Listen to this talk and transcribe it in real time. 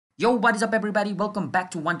Yo, what is up everybody? Welcome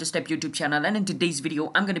back to One to Step YouTube channel, and in today's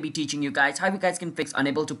video I'm going to be teaching you guys how you guys can fix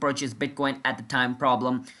unable to purchase Bitcoin at the time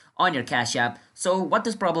problem on your Cash App. So what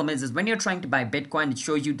this problem is when you're trying to buy Bitcoin, it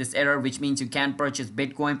shows you this error, which means you can't purchase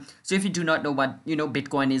Bitcoin. So if you do not know what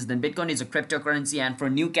Bitcoin is, then Bitcoin is a cryptocurrency, and for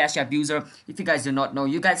new Cash App user, if you guys do not know,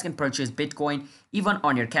 you guys can purchase Bitcoin even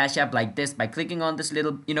on your Cash App like this by clicking on this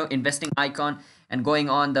little investing icon and going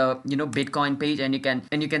on the Bitcoin page, and you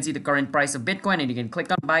can see the current price of Bitcoin, and you can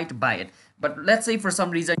click on buy to buy it. But let's say for some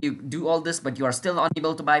reason you do all this but you are still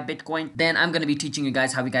unable to buy Bitcoin, then I'm going to be teaching you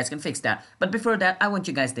guys how you guys can fix that. But before that, I want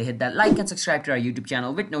you guys to hit that like and subscribe to our YouTube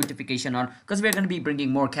channel with notification on, because we're going to be bringing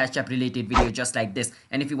more Cash App related videos just like this.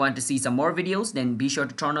 And if you want to see some more videos, then be sure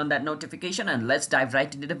to turn on that notification, and let's dive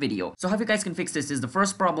right into the video. So how you guys can fix this is, the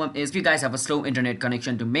first problem is if you guys have a slow internet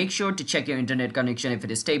connection, to make sure to check your internet connection if it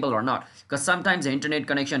is stable or not, because sometimes the internet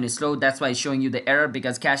connection is slow. That's why it's showing you the error,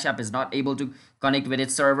 because Cash App is not able to connect with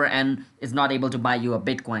its server and is not able to buy you a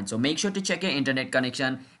Bitcoin. So make sure to check your internet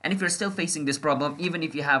connection. And if you're still facing this problem, even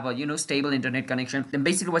if you have a stable internet connection, then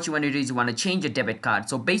basically what you want to do is you want to change your debit card.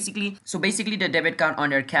 So basically the debit card on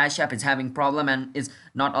your Cash App is having problem and is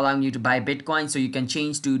not allowing you to buy Bitcoin. So you can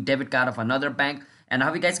change to debit card of another bank. And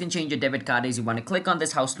how you guys can change your debit card is you want to click on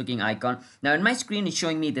this house looking icon. Now in my screen it's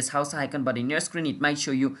showing me this house icon, but in your screen it might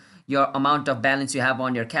show you your amount of balance you have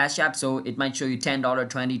on your Cash App. So it might show you $10,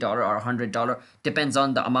 $20 or $100, depends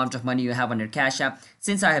on the amount of money you have on your Cash App.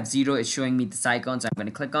 Since I have zero, it's showing me this icon, so I'm going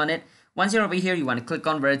to click on it. Once you're over here, you want to click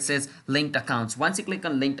on where it says linked accounts. Once you click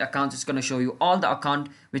on linked accounts, it's going to show you all the account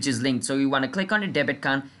which is linked. So you want to click on your debit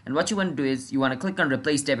card, and what you want to do is you want to click on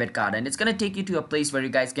replace debit card, and it's going to take you to a place where you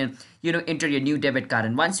guys can enter your new debit card.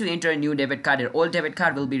 And once you enter a new debit card, your old debit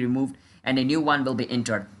card will be removed and a new one will be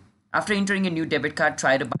entered. After entering a new debit card,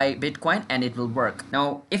 try to buy Bitcoin and it will work.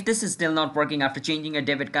 Now, if this is still not working after changing your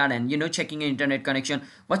debit card and checking your internet connection,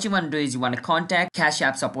 what you want to do is you want to contact Cash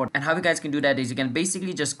App support. And how you guys can do that is you can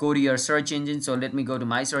basically just go to your search engine. So let me go to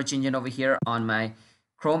my search engine over here on my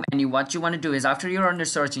Chrome, and what you want to do is after you're on the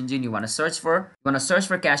search engine, you want to search for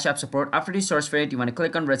Cash App support. After you search for it, you want to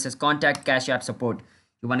click on where it says contact Cash App support.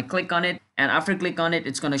 You want to click on it, and after click on it,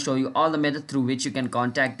 it's going to show you all the methods through which you can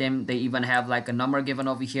contact them. They even have like a number given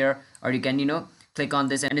over here, or you can click on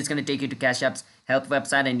this and it's going to take you to Cash App's help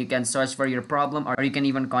website, and you can search for your problem, or you can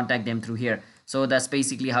even contact them through here. So that's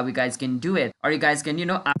basically how you guys can do it. Or you guys can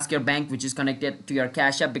ask your bank which is connected to your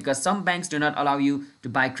Cash App, because some banks do not allow you to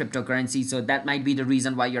buy cryptocurrency. So that might be the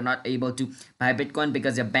reason why you're not able to buy Bitcoin,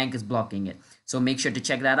 because your bank is blocking it. So make sure to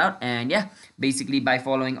check that out. And yeah, basically by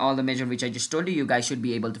following all the measures which I just told you, you guys should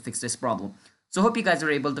be able to fix this problem. So hope you guys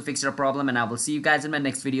are able to fix your problem, and I will see you guys in my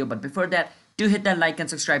next video. But before that, do hit that like and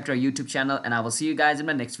subscribe to our YouTube channel, and I will see you guys in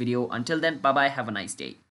my next video. Until then, bye bye, have a nice day.